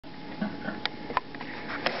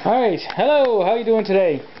Alright, hello, how you doing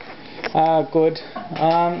today? Good.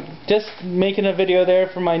 Just making a video there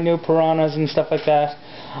for my new piranhas and stuff like that.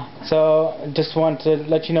 So, just want to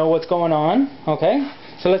let you know what's going on, okay?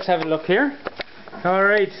 So let's have a look here.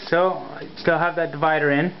 Alright, so I still have that divider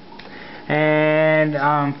in. And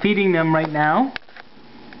I'm feeding them right now.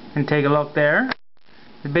 And take a look there.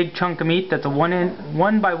 The big chunk of meat, that's a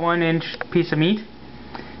 1 by 1 inch piece of meat.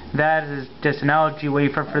 That is just an algae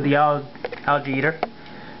wafer for the algae eater.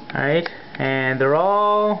 Alright, and they're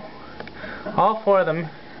all 4 of them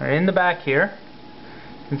are in the back here.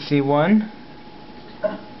 You can see one.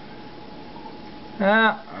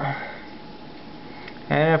 And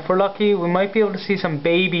if we're lucky, we might be able to see some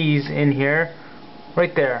babies in here.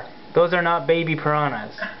 Right there. Those are not baby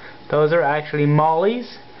piranhas. Those are actually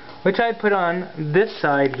mollies, which I put on this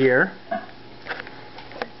side here.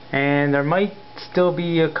 And there might still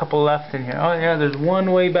be a couple left in here. Oh yeah, there's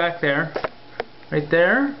one way back there. Right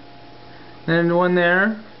there. And one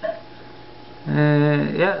there.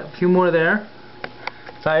 Yeah, a few more there.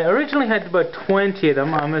 So I originally had about 20 of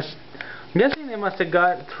them. I'm guessing they must have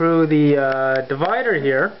got through the divider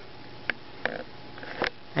here.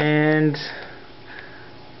 And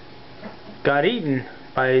got eaten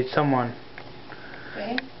by someone.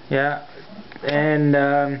 Okay. Yeah. And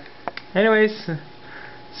anyways,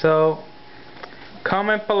 so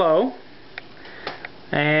comment below.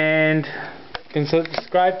 And you can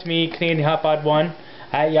subscribe to me, CanadianHotPod1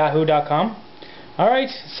 at yahoo.com. Alright,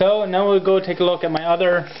 so now we'll go take a look at my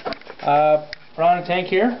other piranha tank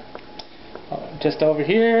here. Just over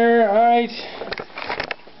here, alright.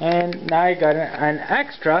 And now I got an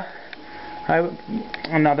extra,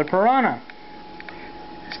 another piranha.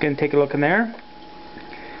 Just gonna take a look in there.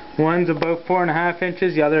 One's about 4.5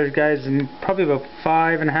 inches, the other guy's probably about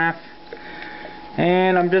 5.5.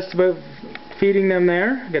 And I'm just about feeding them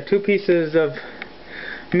there. I got 2 pieces of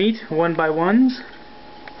meat, 1 by 1s.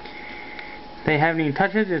 They haven't even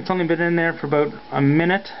touched it. It's only been in there for about a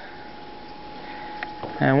minute.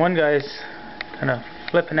 And one guy's kind of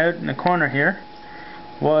flipping out in the corner here.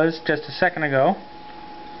 Was just a second ago.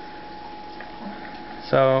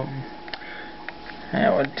 So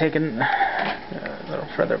yeah, we're taking a little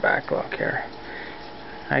further back look here.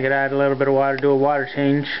 I could add a little bit of water, do a water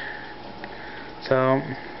change. So,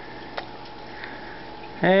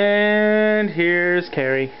 and here's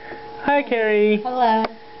Carrie. Hi, Carrie. Hello.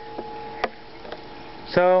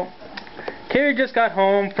 So, Carrie just got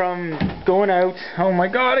home from going out. Oh my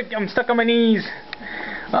God, I'm stuck on my knees.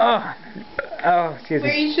 Oh, excuse me.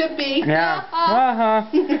 Where you should be. Yeah.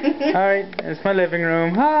 Alright, it's my living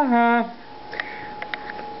room.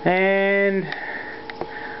 And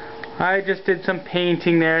I just did some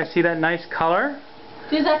painting there. See that nice color?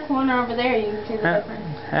 Do that corner over there, you can see the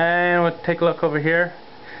difference. And we'll take a look over here.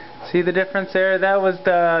 See the difference there? That was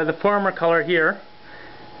the former color here.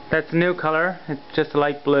 That's the new color. It's just a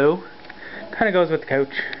light blue. Kind of goes with the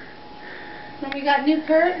couch. Then we got new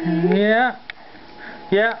curtains.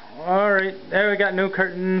 Yeah, alright. There we got new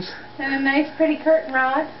curtains. And a nice pretty curtain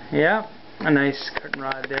rod. Yeah, a nice curtain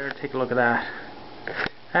rod there. Take a look at that.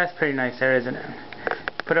 That's pretty nice there, isn't it?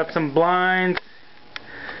 Put up some blinds.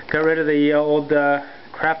 Got rid of the old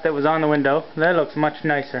crap that was on the window. That looks much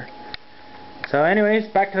nicer. So anyways,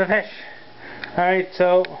 back to the fish. Alright,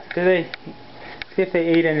 so see if they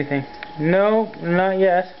ate anything. No, not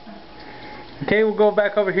yet. Okay, we'll go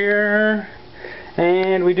back over here.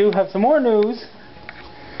 And we do have some more news.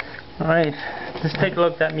 Alright, let's take a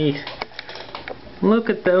look at that meat. Look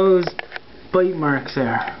at those bite marks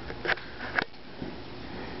there.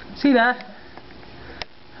 See that?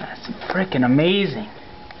 That's freaking amazing.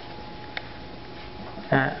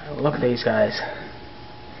 Look at these guys.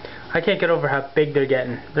 I can't get over how big they're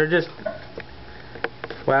getting. They're just,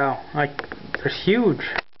 wow, they're huge.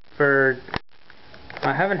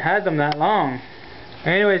 I haven't had them that long.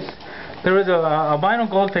 Anyways, there was a albino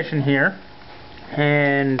goldfish in here,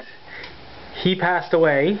 and he passed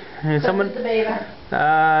away. And So is the beta.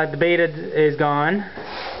 The beta is gone,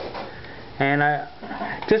 and I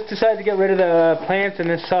just decided to get rid of the plants in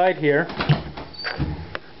this side here.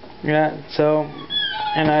 Yeah, so,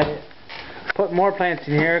 and I put more plants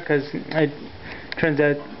in here because it turns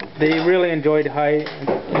out they really enjoy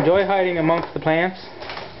hiding amongst the plants.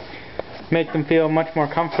 Make them feel much more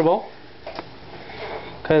comfortable.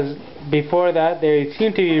 Because before that they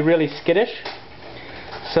seemed to be really skittish.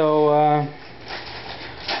 So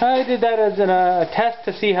I did that as a test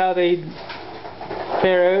to see how they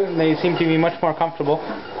fare out, and they seem to be much more comfortable.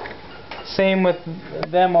 Same with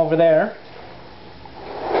them over there.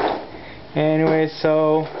 Anyway,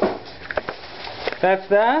 so that's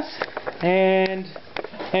that. And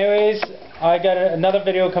anyways, I got another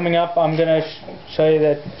video coming up. I'm gonna show you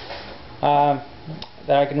that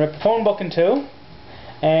that I can rip a phone book in two,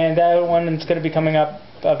 and that one is gonna be coming up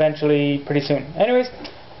eventually pretty soon. Anyways,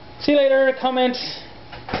 see you later. Comment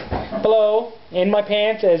below in my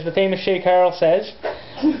pants, as the famous Shay Carroll says.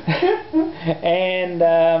 And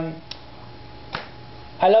I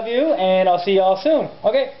love you, and I'll see you all soon.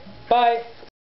 Okay, bye.